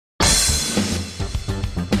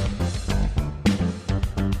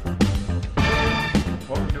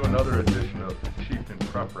another edition of the Chieftain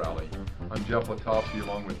Prep Rally. I'm Jeff Letofsky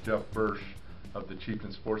along with Jeff Bersch of the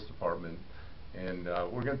Chieftain Sports Department, and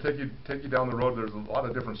we're going to take you down the road. There's a lot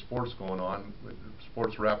of different sports going on, with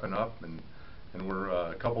sports wrapping up, and we're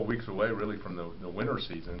a couple weeks away really from the winter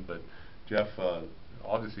season. But Jeff,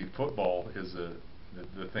 obviously football is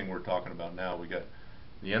the thing we're talking about now. We got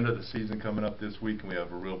the end of the season coming up this week, and we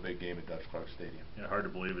have a real big game at Dutch Clark Stadium. Yeah, hard to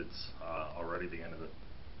believe it's already the end of the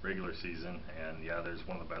regular season, and yeah, there's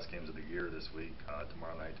one of the best games of the year this week,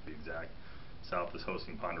 tomorrow night to be exact. South is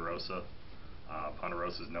hosting Ponderosa.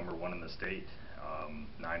 Ponderosa is #1 in the state,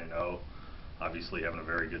 9-0, obviously having a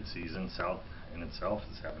very good season. South in itself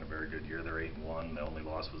is having a very good year. They're 8-1. The only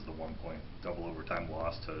loss was the 1-point double overtime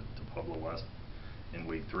loss to Pueblo West in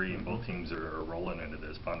week 3, and both teams are rolling into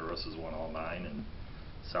this. Ponderosa's won all 9, and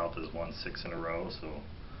South has won 6 in a row, so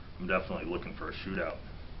I'm definitely looking for a shootout.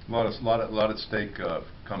 A lot at stake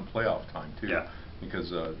come playoff time too. Yeah.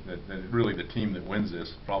 Because really the team that wins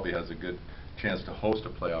this probably has a good chance to host a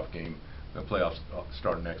playoff game. The playoffs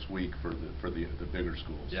start next week for the bigger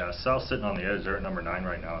schools. Yeah, South's sitting on the edge. They're at #9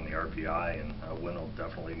 right now in the RPI, and a win will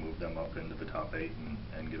definitely move them up into the top 8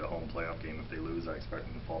 and get a home playoff game. If they lose, I expect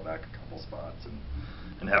them to fall back a couple spots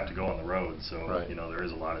and have to go on the road. So right. You know, there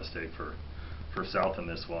is a lot at stake for South in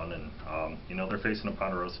this one, and you know, they're facing a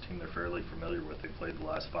Ponderosa team they're fairly familiar with. They played the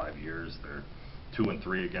last 5 years. They're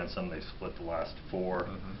 2-3 against them. They split the last 4.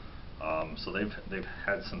 So they've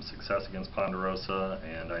had some success against Ponderosa,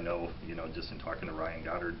 and I know, you know, just in talking to Ryan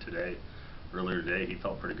Goddard earlier today, he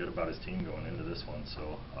felt pretty good about his team going into this one.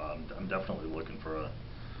 So I'm definitely looking for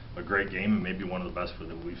a great game, and maybe one of the best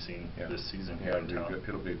that we've seen this season here in town.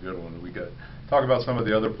 It'll be a good one. We got talk about some of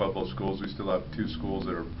the other Pueblo schools. We still have 2 schools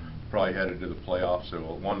that are probably headed to the playoffs. So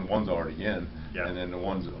one's already in, and then the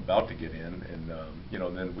one's about to get in, and you know,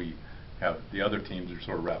 then we have the other teams are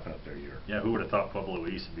sort of wrapping up their year. Yeah, who would have thought Pueblo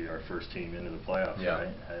East would be our first team into the playoffs,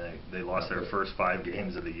 right? They lost their first 5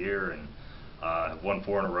 games of the year and won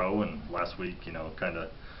 4 in a row, and last week, you know, kind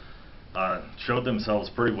of showed themselves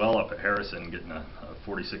pretty well up at Harrison, getting a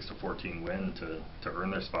 46-14 win to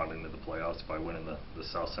earn their spot into the playoffs by winning the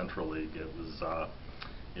South Central League. It was,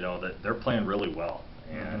 you know, that they're playing really well.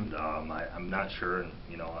 And I'm not sure, and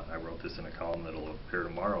you know, I wrote this in a column that'll appear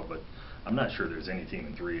tomorrow, but I'm not sure there's any team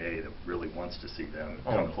in 3A that really wants to see them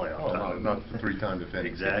come playoff time. Not the 3-time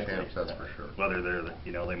defending champs, that's for sure. Whether they're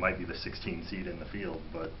you know, they might be the 16 seed in the field,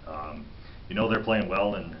 but you know, they're playing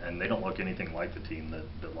well, and they don't look anything like the team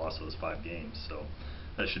that lost those 5 games. So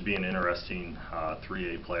that should be an interesting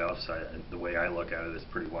 3A playoffs. The way I look at it is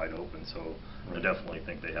pretty wide open, so I definitely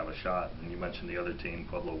think they have a shot. And you mentioned the other team,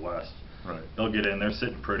 Pueblo West. Right. They'll get in. They're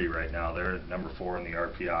sitting pretty right now. They're at #4 in the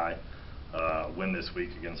RPI. Win this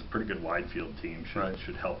week against a pretty good wide field team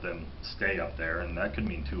should help them stay up there, and that could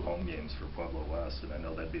mean 2 home games for Pueblo West. And I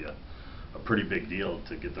know that'd be a pretty big deal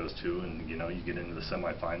to get those 2. And you know, you get into the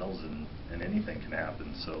semifinals, and anything can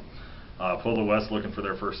happen. So Pueblo West looking for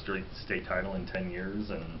their first state title in 10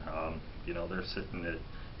 years, and you know, they're sitting at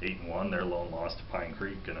 8-1. Their lone loss to Pine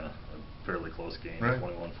Creek in a fairly close game,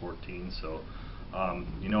 21-14. So.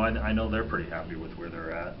 You know, I know they're pretty happy with where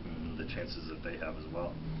they're at and the chances that they have as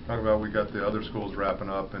well. Talk about, we got the other schools wrapping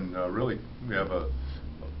up, and really we have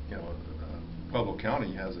you know, Pueblo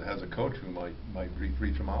County has a coach who might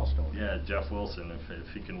reach a milestone. Yeah, Jeff Wilson, if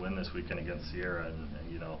he can win this weekend against Sierra, and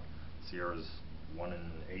you know, Sierra's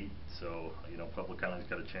 1-8, so you know, Pueblo County's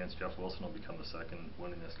got a chance. Jeff Wilson will become the 2nd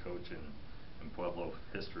winningest coach in Pueblo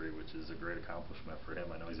history, which is a great accomplishment for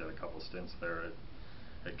him. I know he's had a couple stints there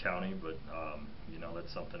at County, but you know,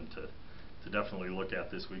 that's something to definitely look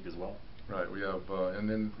at this week as well. Right, we have, and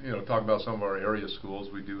then, you know, talk about some of our area schools.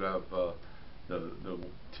 We do have the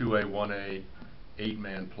 2A, 1A,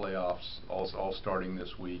 8-man playoffs all starting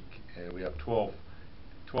this week, and we have 12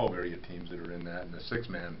 area teams that are in that, and the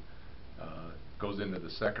 6-man goes into the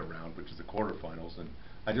 2nd round, which is the quarterfinals. And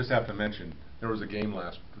I just have to mention, there was a game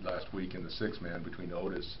last week in the 6-man between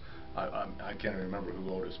Otis. I can't remember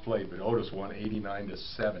who Otis played, but Otis won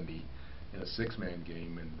 89-70 in a 6-man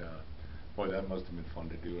game, and boy, that must have been fun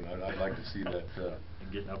to do. And I'd like to see that.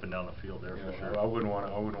 And getting up and down the field there, for sure. I wouldn't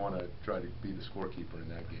want to try to be the scorekeeper in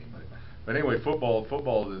that game. But anyway,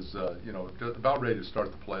 football is you know, about ready to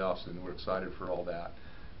start the playoffs, and we're excited for all that.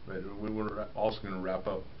 But we're also going to wrap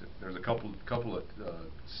up. There's a couple of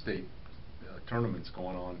state tournaments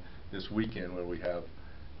going on this weekend where we have,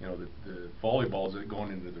 you know, the volleyballs that are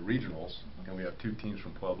going into the regionals, and we have 2 teams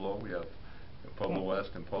from Pueblo. We have Pueblo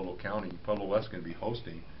West and Pueblo County. Pueblo West is going to be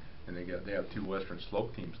hosting, and they have 2 Western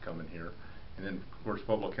Slope teams coming here. And then, of course,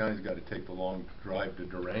 Pueblo County's got to take the long drive to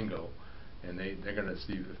Durango, and they're going to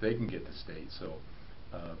see if they can get to state. So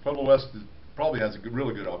Pueblo West probably has a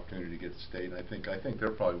really good opportunity to get to state. I think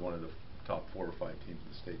they're probably one of the top 4 or 5 teams in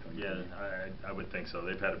the state. Don't you Yeah, think? I would think so.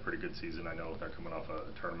 They've had a pretty good season. I know they're coming off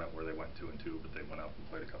a tournament where they went 2-2, but they went out and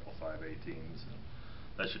played a couple 5A teams, and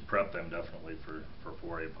that should prep them definitely for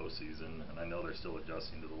 4A postseason. And I know they're still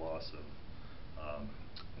adjusting to the loss of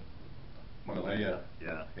Malaya.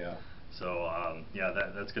 Yeah. Yeah. So yeah,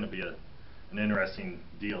 that's going to be an interesting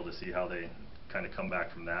deal to see how they kind of come back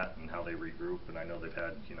from that and how they regroup. And I know they've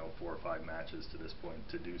had 4 or 5 matches to this point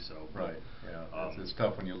to do so. Right. Yeah. It's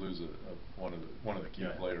tough when you lose one of the key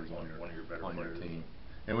players on your better on players. your team.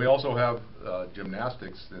 And we also have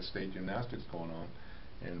gymnastics, the state gymnastics going on,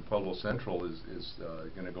 and Pueblo Central is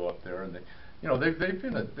going to go up there, and they've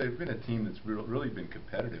been a team that's really been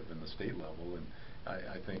competitive in the state level, and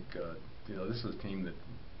I think this is a team that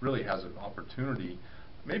really has an opportunity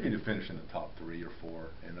maybe to finish in the top 3 or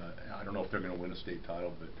 4, and I don't know if they're going to win a state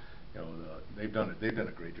title, but they've done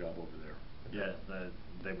a great job over there. Yeah,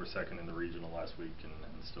 they were second in the regional last week and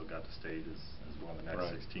still got to state as one of the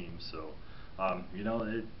next 6 teams. So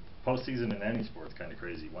postseason in any sport's kind of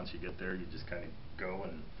crazy. Once you get there, you just kind of go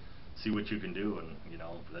and see what you can do, and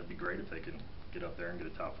that'd be great if they can get up there and get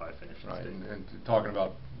a top 5 finish in Right, state. and talking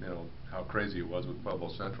about how crazy it was with Pueblo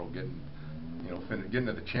Central getting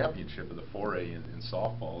to the championship of the 4A in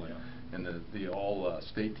softball, and the all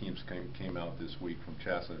state teams came out this week from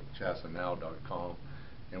chassanow.com,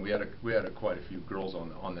 and we had quite a few girls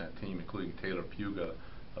on that team, including Taylor Puga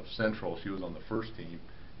of Central. She was on the first team,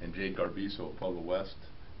 and Jade Garbiso of Pueblo West,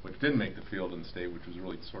 which didn't make the field in the state, which was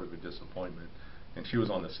really sort of a disappointment, and she was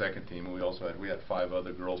on the second team. And we had 5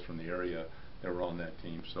 other girls from the area that were on that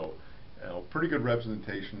team. So pretty good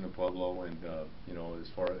representation of Pueblo, and as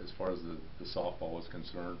far as the softball is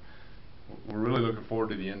concerned, we're really looking forward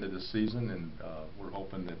to the end of the season, and we're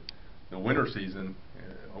hoping that the winter season,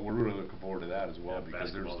 we're really looking forward to that as well,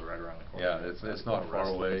 because basketball's right around the corner. Yeah, it's not far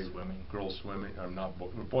away. Swimming. Girls swimming,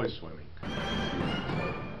 boys swimming.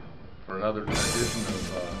 For another edition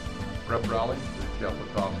of Prep Rally, this is Jeff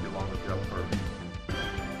Letofsky along with Jeff Bersch.